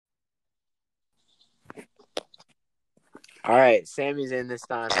All right, Sammy's in this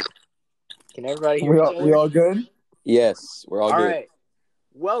time. Can everybody hear We each all, other? we all good? Yes, we're all All good. right.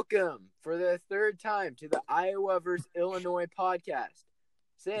 Welcome for the third time to the Iowa versus Illinois podcast.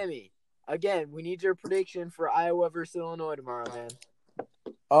 Sammy, again, we need your prediction for Iowa versus Illinois tomorrow, man.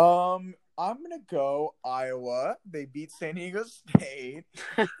 I'm gonna go Iowa. They beat San Diego State.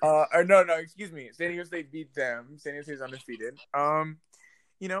 Excuse me. San Diego State beat them. San Diego State's undefeated.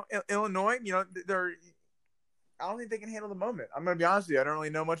 Illinois. I don't think they can handle the moment. I'm gonna be honest with you. I don't really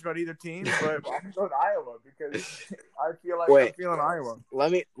know much about either team, but I'm gonna go with Iowa because I feel like I'm feeling Iowa.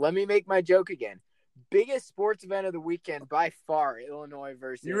 Let me make my joke again. Biggest sports event of the weekend by far, Illinois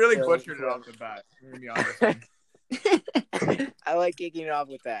versus. You really butchered it off the bat. I'm gonna be honest. I like kicking it off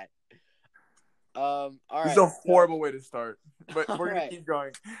with that. All right. This is a horrible way to start, but we're gonna keep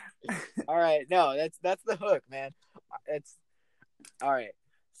going. All right, no, that's the hook, man. It's all right.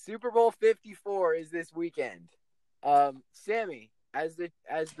 Super Bowl 54 is this weekend. Sammy, as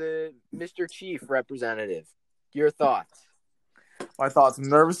the Mr. Chief representative, your thoughts? My thoughts. I'm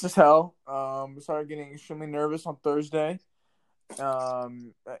nervous as hell. Started getting extremely nervous on Thursday. It's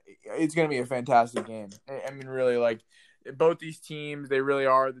gonna be a fantastic game. I mean, really, like both these teams, they really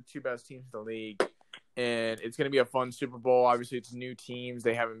are the two best teams in the league, and it's gonna be a fun Super Bowl. Obviously, it's new teams;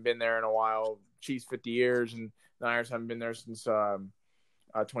 they haven't been there in a while. Chiefs 50 years, and the Niners haven't been there since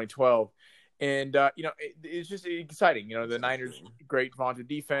 2012. And, it's just exciting. The Niners, great vaunted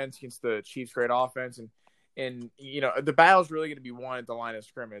defense against the Chiefs' great offense. And the battle's really going to be won at the line of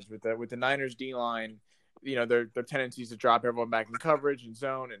scrimmage with the Niners' D-line, their tendencies to drop everyone back in coverage and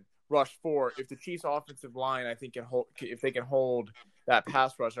zone and rush four. If the Chiefs' offensive line, I think, if they can hold that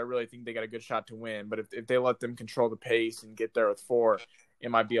pass rush, I really think they got a good shot to win. But if they let them control the pace and get there with four, it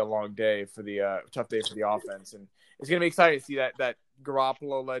might be a long day for tough day for the offense. And it's going to be exciting to see that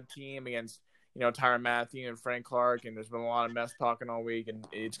Garoppolo-led team against Tyrann Mathieu and Frank Clark, and there's been a lot of mess talking all week, and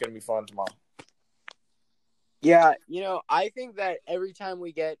it's going to be fun tomorrow. Yeah, I think that every time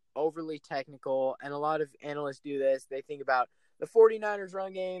we get overly technical, and a lot of analysts do this, they think about the 49ers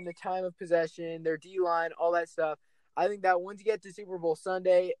run game, the time of possession, their D-line, all that stuff. I think that once you get to Super Bowl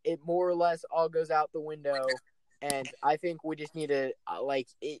Sunday, it more or less all goes out the window. And I think we just need to,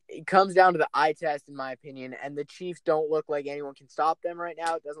 it comes down to the eye test, in my opinion. And the Chiefs don't look like anyone can stop them right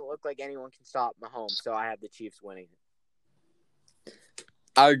now. It doesn't look like anyone can stop Mahomes. So I have the Chiefs winning.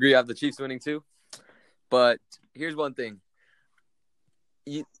 I agree. I have the Chiefs winning too. But here's one thing.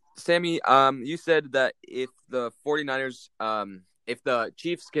 Sammy, you said that if the 49ers, if the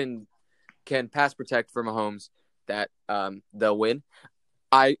Chiefs can pass protect for Mahomes, that they'll win.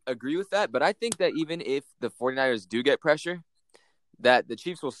 I agree with that, but I think that even if the 49ers do get pressure, that the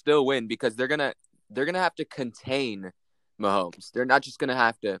Chiefs will still win because they're gonna have to contain Mahomes. They're not just gonna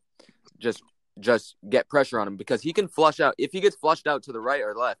have to just get pressure on him because he can flush out. If he gets flushed out to the right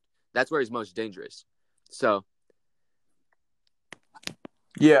or left, that's where he's most dangerous. So,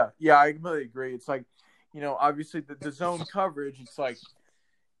 yeah, I completely agree. It's like, obviously the zone coverage. It's like,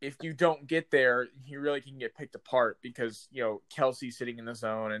 if you don't get there, you really can get picked apart because, Kelsey sitting in the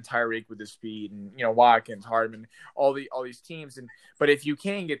zone and Tyreek with his speed and, Watkins, Hardman, all these teams. But if you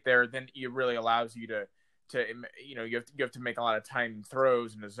can get there, then it really allows you to you have to make a lot of time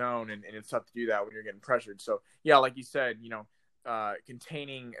throws in the zone, and it's tough to do that when you're getting pressured. So, yeah, like you said,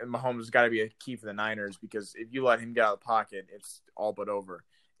 containing Mahomes has got to be a key for the Niners because if you let him get out of the pocket, it's all but over.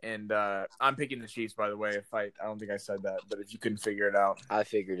 And I'm picking the Chiefs, by the way. I don't think I said that, but if you couldn't figure it out, I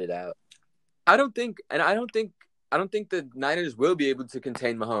figured it out. I don't think the Niners will be able to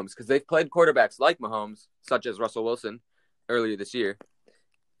contain Mahomes because they've played quarterbacks like Mahomes, such as Russell Wilson, earlier this year,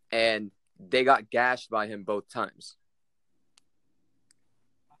 and they got gashed by him both times.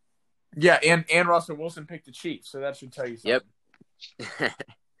 Yeah, and Russell Wilson picked the Chiefs, so that should tell you something. Yep.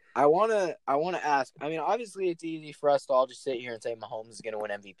 I wanna ask. I mean, obviously, it's easy for us to all just sit here and say Mahomes is gonna win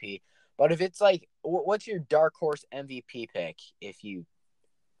MVP. But if it's like, what's your dark horse MVP pick? If you,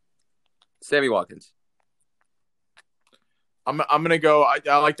 Sammy Watkins. I'm gonna go. I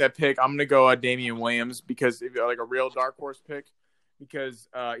like that pick. I'm gonna go Damian Williams because if like a real dark horse pick because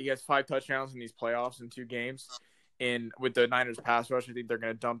he has 5 touchdowns in these playoffs in 2 games. And with the Niners pass rush, I think they're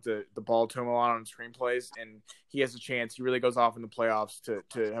going to dump the ball to him a lot on screenplays, and he has a chance. He really goes off in the playoffs to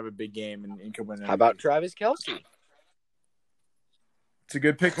have a big game and could win. How about Travis Kelce? It's a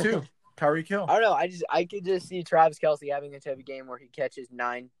good pick too. Tyreek Hill. I don't know. I could just see Travis Kelce having a type of game where he catches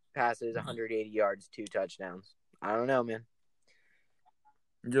 9 passes, 180 yards, 2 touchdowns. I don't know, man.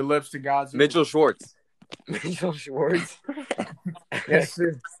 Your lips to God's Mitchell Schwartz. Mitchell Schwartz. Yes,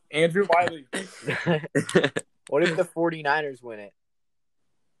 sir. Andrew Wiley. What if the 49ers win it?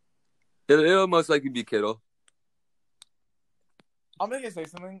 It'll most likely be Kittle. I'm gonna say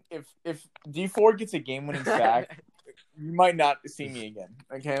something. If D4 gets a game-winning sack, you might not see me again.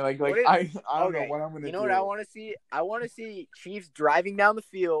 Okay, I don't know what I'm gonna do. You know what I want to see? I want to see Chiefs driving down the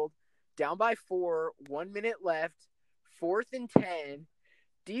field, down by 4, 1 minute left, 4th and 10.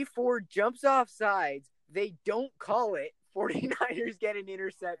 D4 jumps off sides. They don't call it. 49ers get an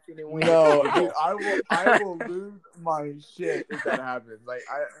interception and win. No, dude, I will lose my shit if that happens.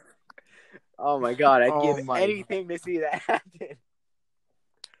 Oh my god, I'd give anything to see that happen.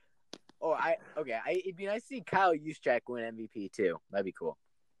 It'd be nice to see Kyle Juszczyk win MVP too. That'd be cool.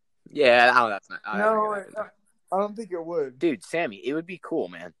 Yeah, that's not. I don't think it would. Dude, Sammy, it would be cool,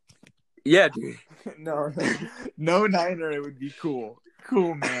 man. Yeah, dude. No Niner, it would be cool.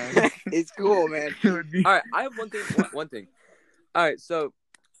 Cool, man. It's cool, man. It would be... All right, I have one thing. All right, so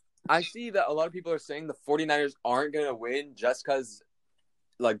I see that a lot of people are saying the 49ers aren't going to win just because,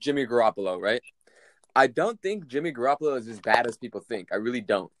 like, Jimmy Garoppolo, right? I don't think Jimmy Garoppolo is as bad as people think. I really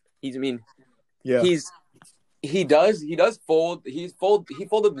don't. He does fold. He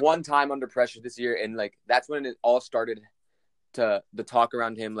folded one time under pressure this year, and, like, that's when it all started to the talk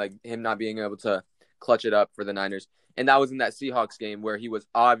around him, like, him not being able to clutch it up for the Niners. And that was in that Seahawks game where he was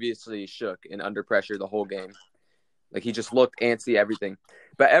obviously shook and under pressure the whole game. Like, he just looked antsy, everything.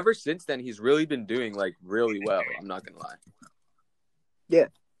 But ever since then, he's really been doing, like, really well. I'm not going to lie. Yeah.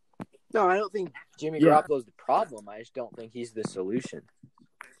 No, I don't think Jimmy Garoppolo is the problem. I just don't think he's the solution.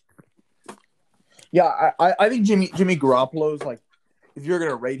 Yeah, I think Jimmy Garoppolo is, like, if you're going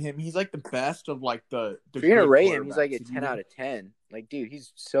to rate him, he's, like, the best of, like, the if you're going to rate him, he's, like, a 10 out of 10. Like, dude,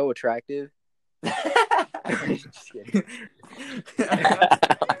 he's so attractive. Just kidding.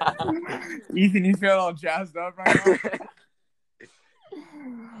 Ethan, you feel all jazzed up right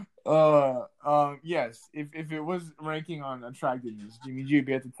now? Yes. If it was ranking on attractiveness, Jimmy G would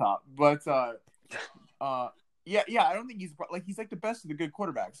be at the top. But yeah, I don't think he's like the best of the good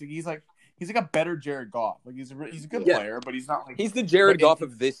quarterbacks. Like he's like a better Jared Goff. Like he's a good player, but he's not like he's the Jared Goff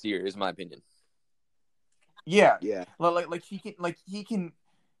of this year, is my opinion. Yeah. Like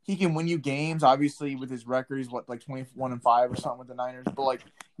he can win you games, obviously, with his record. He's 21-5 or something with the Niners. But, like,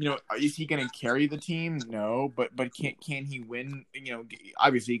 you know, is he going to carry the team? No. But can he win? You know,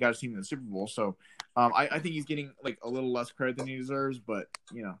 obviously, he got his team in the Super Bowl. So, I think he's getting, like, a little less credit than he deserves. But,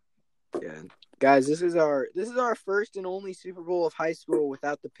 you know. Yeah. Guys, this is our first and only Super Bowl of high school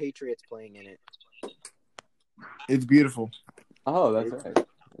without the Patriots playing in it. It's beautiful. Oh, that's right.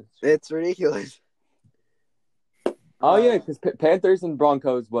 It's ridiculous. Oh, yeah, because Panthers and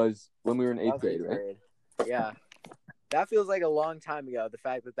Broncos was when we were in 8th grade, right? Yeah. That feels like a long time ago, the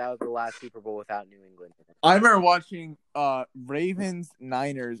fact that was the last Super Bowl without New England. I remember watching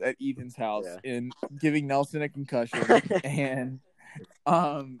Ravens-Niners at Ethan's house and giving Nelson a concussion. And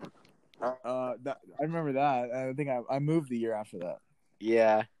I remember that. I think I moved the year after that.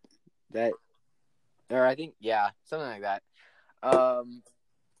 Yeah. Something like that. I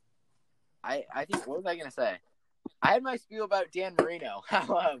think, what was I going to say? I had my spiel about Dan Marino.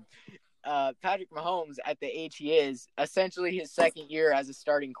 How Patrick Mahomes, at the age he is, essentially his second year as a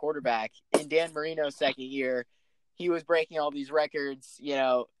starting quarterback. In Dan Marino's second year, he was breaking all these records, you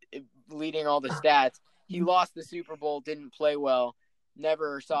know, leading all the stats. He lost the Super Bowl, didn't play well,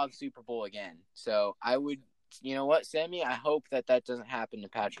 never saw the Super Bowl again. So I would, you know what, Sammy? I hope that doesn't happen to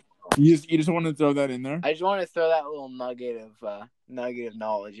Patrick Mahomes. You just want to throw that in there? I just want to throw that little nugget of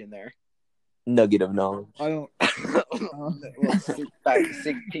knowledge in there. Nugget of knowledge. I don't.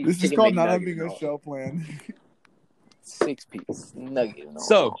 Six piece. This is called not having a show plan. 6-piece nugget of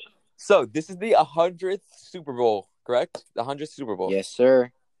knowledge. So this is the 100th Super Bowl, correct? The 100th Super Bowl. Yes,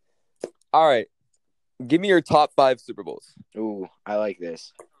 sir. All right. Give me your top 5 Super Bowls. Ooh, I like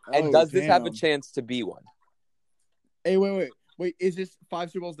this. And does this have a chance to be one? Hey, wait. Is this 5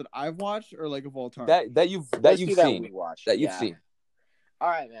 Super Bowls that I've watched or like of all time? That you've seen. That you've seen. All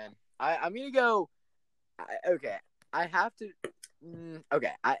right, man. I'm gonna go. Okay, I have to.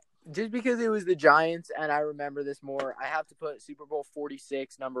 Okay, just because it was the Giants and I remember this more, I have to put Super Bowl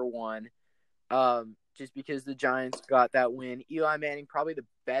 46 number 1. Just because the Giants got that win. Eli Manning, probably the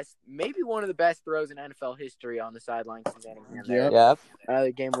best, maybe one of the best throws in NFL history on the sidelines. Yeah.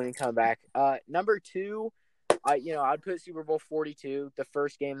 The game-winning comeback. Number 2. I'd put Super Bowl 42, the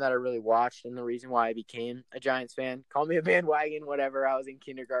first game that I really watched, and the reason why I became a Giants fan. Call me a bandwagon, whatever. I was in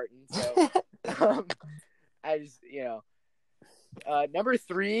kindergarten, so I just, number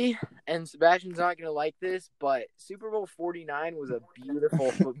 3, and Sebastian's not going to like this, but Super Bowl 49 was a beautiful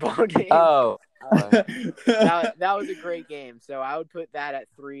football game. Oh. That was a great game, so I would put that at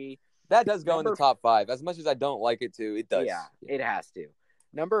 3. That does go in the top 5. As much as I don't like it to, it does. Yeah, it has to.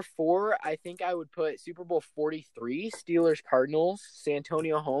 Number 4, I think I would put Super Bowl 43, Steelers Cardinals,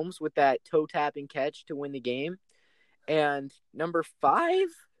 Santonio Holmes with that toe tapping catch to win the game. And number 5,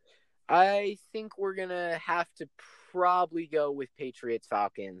 I think we're gonna have to probably go with Patriots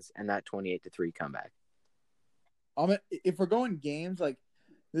Falcons and that 28-3 comeback. If we're going games, like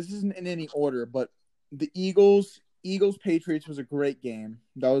this isn't in any order, but the Eagles Patriots was a great game.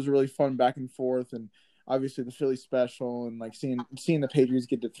 That was really fun back and forth, and obviously the Philly special and like seeing the Patriots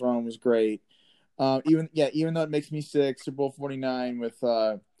get dethroned was great. Even though it makes me sick, Super Bowl 49 with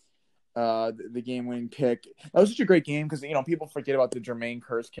the game-winning pick. That was such a great game because people forget about the Jermaine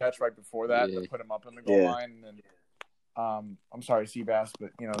Kearse catch right before that put him up in the goal line. And I'm sorry, Seabass,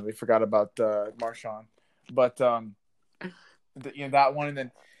 but they forgot about Marshawn. But that one, and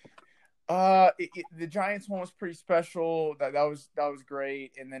then the Giants one was pretty special. That was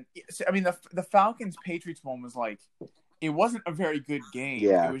great. And then the Falcons Patriots one was like, it wasn't a very good game.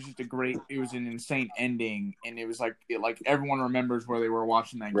 Yeah. It was just it was an insane ending, and it was like everyone remembers where they were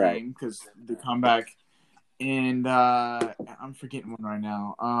watching that Right. game because the comeback. And I'm forgetting one right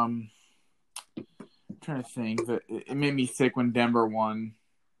now. I'm trying to think that it made me sick when Denver won.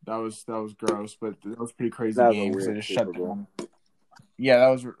 That was gross, but that was a pretty crazy That was a game because they weird just shut Super Bowl. down. Yeah, that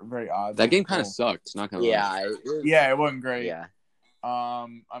was very odd. That game kind of sucked. Not gonna lie. Yeah. It wasn't great. Yeah.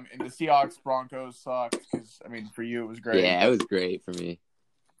 And the Seahawks Broncos sucked because for you it was great. Yeah, it was great for me.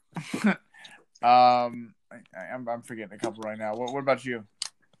 I'm forgetting a couple right now. What about you?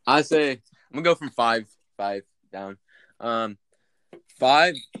 I say I'm gonna go from five down.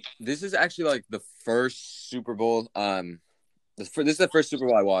 5. This is actually like the first Super Bowl. This is the first Super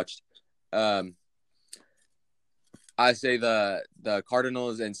Bowl I watched. I say the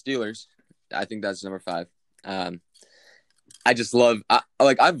Cardinals and Steelers. I think that's number 5. I just love.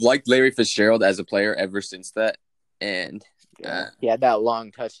 I've liked Larry Fitzgerald as a player ever since that, and he had that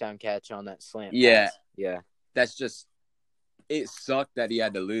long touchdown catch on that slant. Yeah, pass. Yeah. That's just. It sucked that he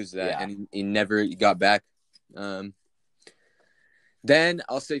had to lose that, and he never got back. Then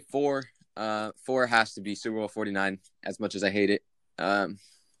I'll say 4. 4 has to be Super Bowl 49. As much as I hate it, I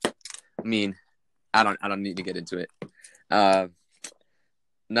don't need to get into it.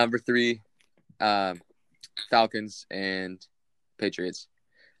 Number 3, Falcons and Patriots.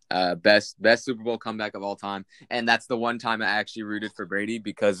 Best Super Bowl comeback of all time, and that's the one time I actually rooted for Brady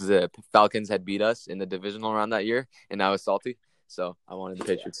because the Falcons had beat us in the divisional round that year, and I was salty, so I wanted the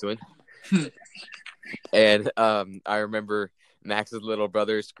Patriots to win. And I remember Max's little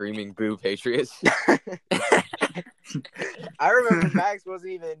brother screaming "Boo Patriots!" I remember Max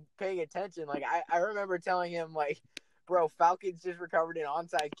wasn't even paying attention. Like I remember telling him like, "Bro, Falcons just recovered an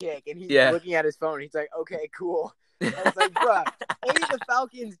onside kick," and he's looking at his phone. He's like, "Okay, cool." I was like, "Bro, the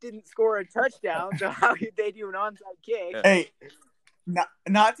Falcons didn't score a touchdown, so how could they do an onside kick?" Hey,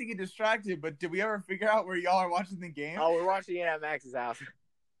 not to get distracted, but did we ever figure out where y'all are watching the game? Oh, we're watching it at Max's house.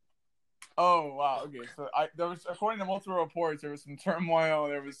 Oh wow! Okay, so there was, according to multiple reports, there was some turmoil.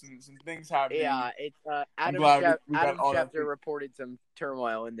 There was some things happening. Yeah, it's Adam Schefter reported some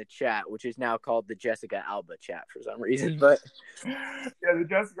turmoil in the chat, which is now called the Jessica Alba chat for some reason. But yeah, the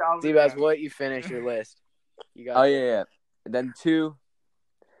Jessica Alba. Seabass, what you finish your list? You got. Oh yeah. Then 2.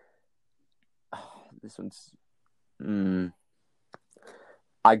 This one's.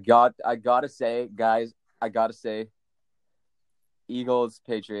 I gotta say, guys. Eagles,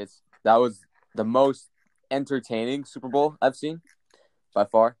 Patriots. That was the most entertaining Super Bowl I've seen, by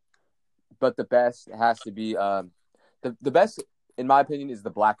far. But the best has to be the best, in my opinion, is the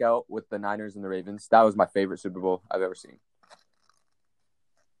blackout with the Niners and the Ravens. That was my favorite Super Bowl I've ever seen.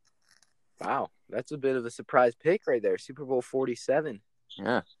 Wow, that's a bit of a surprise pick right there. Super Bowl 47.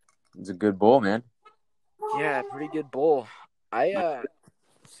 Yeah, it's a good bowl, man. Yeah, pretty good bowl.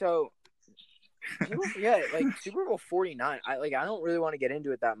 So people forget, like, Super Bowl 49. I don't really want to get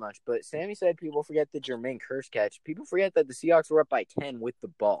into it that much, but Sammy said people forget the Jermaine Kearse catch. People forget that the Seahawks were up by 10 with the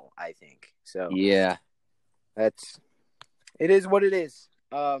ball, I think. So yeah, it is what it is.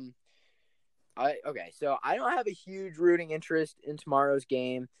 So I don't have a huge rooting interest in tomorrow's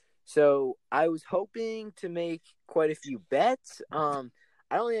game. So I was hoping to make quite a few bets. I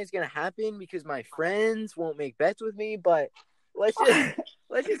don't think it's gonna happen because my friends won't make bets with me, but let's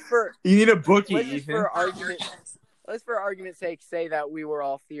just for you need a bookie. Let's for argument's sake say that we were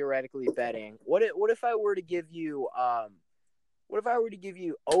all theoretically betting. What if I were to give you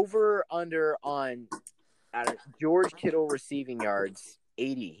over under on George Kittle receiving yards,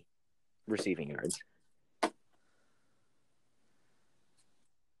 80 receiving yards?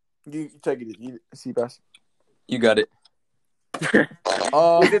 You take it, you got it.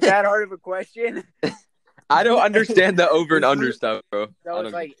 Is it that hard of a question? I don't understand the over and under stuff, bro. So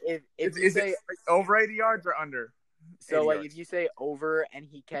it's like if you Is say it over 80 yards or under? so, 80 like yards. if you say over and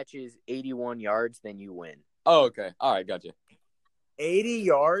he catches 81 yards, then you win. Oh, okay. All right, gotcha. 80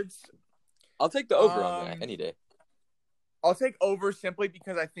 yards. I'll take the over on that any day. I'll take over simply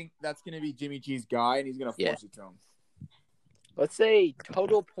because I think that's going to be Jimmy G's guy, and he's going to force it to him. Let's say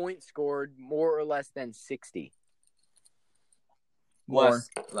total points scored more or less than 60. More.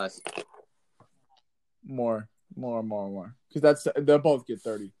 Less. More. Because they'll both get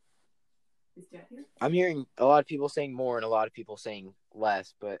 30. I'm hearing a lot of people saying more and a lot of people saying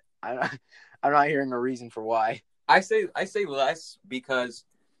less, but I'm not hearing a reason for why. I say less because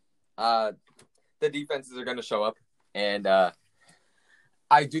the defenses are going to show up, and I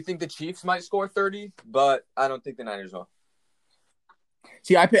do think the Chiefs might score 30, but I don't think the Niners will.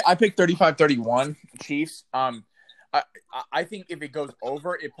 See, I picked 35-31 Chiefs. I think if it goes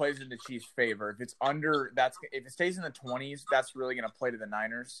over, it plays in the Chiefs' favor. If it's under, if it stays in the 20s, that's really going to play to the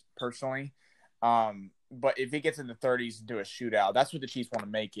Niners personally. But if it gets in the 30s into a shootout, that's what the Chiefs want to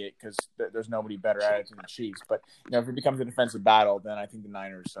make it because there's nobody better at it than the Chiefs. But if it becomes a defensive battle, then I think the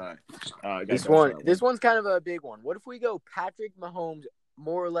Niners. This one's kind of a big one. What if we go Patrick Mahomes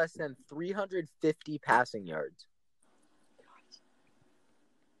more or less than 350 passing yards?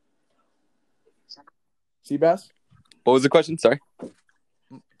 Seabass? What was the question? Sorry.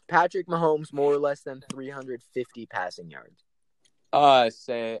 Patrick Mahomes more or less than 350 passing yards. I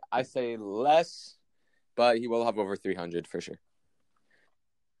say less, but he will have over 300 for sure.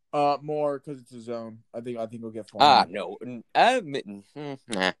 More because it's a zone. I think we'll get 400. No. Nah.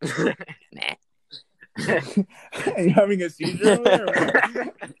 Nah. Are you having a seizure over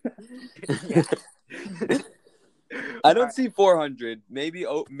there? I don't see 400. Maybe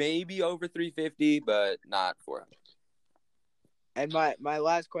over 350, but not 400. And my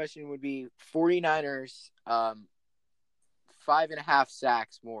last question would be 49ers, 5.5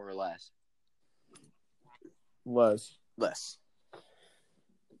 sacks more or less. Less.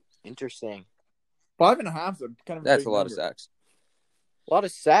 Interesting. 5.5 is kind of That's big a lot number. of sacks. A lot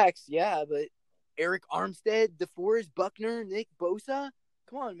of sacks, yeah, but Eric Armstead, DeForest Buckner, Nick Bosa,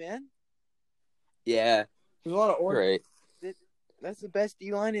 come on, man. Yeah, There's a lot of order. right. That's the best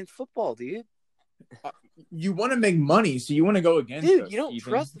D-line in football, dude. You want to make money, so you want to go against Dude, us, you don't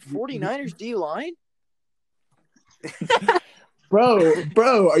Ethan. trust the 49ers D-line?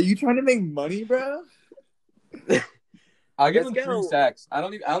 Bro, are you trying to make money, bro? I'll give Let's them 3 go. sacks. I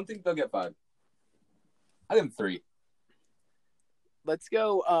don't think they'll get 5. I'll give them 3. Let's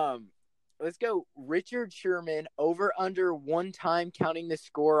go Richard Sherman over under one time counting the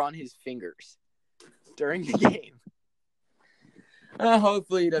score on his fingers during the game.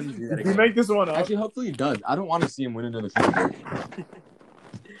 Hopefully he doesn't do that Did you again. make this one up? Actually, hopefully he does. I don't want to see him win another Super Bowl.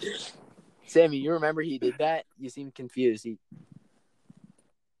 Sammy, you remember he did that? You seem confused.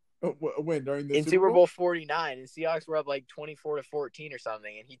 When during the In Super Bowl 49, and Seahawks were up like 24-14 or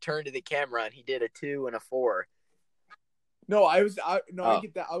something, and he turned to the camera and he did a 2 and a 4. No, I get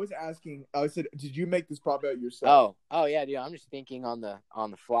that. I was asking. I said, did you make this prop out yourself? Oh yeah, dude. I'm just thinking on the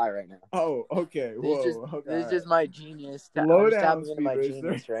fly right now. Oh, okay. Whoa. This is just my genius. Slow I'm just down, tapping into my Speed Racer.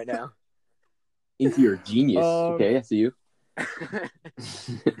 genius right now. Into your genius. Okay, I see you.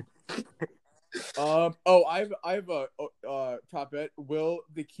 I have a top bet. Will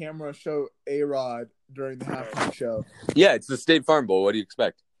the camera show A-Rod during the halftime show? Yeah, it's the State Farm Bowl. What do you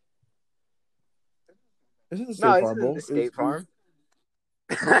expect? This is the State Farm Bowl. The State Farm.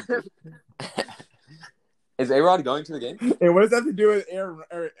 Is A-Rod going to the game? Hey, what does that have to do with Aaron?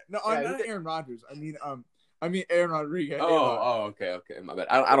 No, Yeah, not Aaron Rodgers. I mean Aaron Rodriguez. Okay. My bad.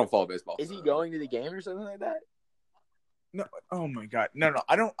 I don't follow baseball. Is he going to the game or something like that? No. Oh my God. No.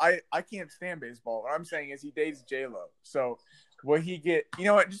 I can't stand baseball. What I'm saying is he dates J-Lo. So will he get? You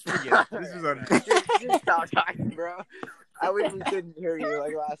know what? Just forget it. This is Just stop talking, bro. I wish we couldn't hear you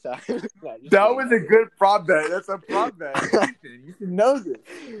like last time. That was a good prop bet. That's a prop bet. You should know this.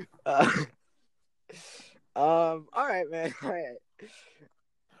 All right, man.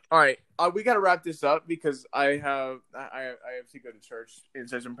 All right. We got to wrap this up because I have to go to church and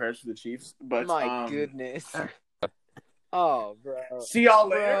say some prayers for the Chiefs. But My goodness. Oh, bro. See y'all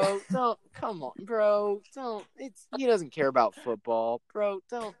later. Bro, come on, bro. He doesn't care about football, bro.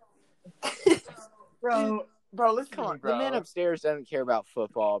 Bro, listen Come to on, me, bro. the man upstairs doesn't care about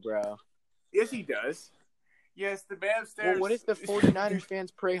football, bro. Yes, he does. Yes, the man upstairs. Well, what if the 49ers fans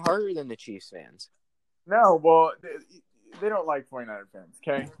pray harder than the Chiefs fans? No, well, they don't like 49er fans,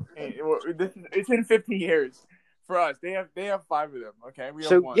 okay? It's been 50 years for us. They have 5 of them, okay? We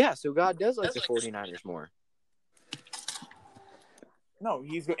have 1. Yeah, so God does like the 49ers more. No,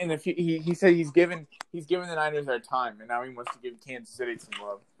 he's in the. He said he's given the Niners their time, and now he wants to give Kansas City some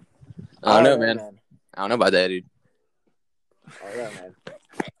love. I don't know, man. I don't know about that, dude. All right, man.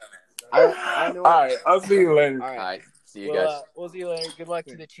 I know. All right, I'll see you later. All All right. right, see you guys. We'll see you later. Good luck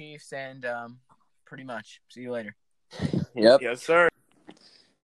to the Chiefs, and pretty much see you later. Yep. Yes, sir.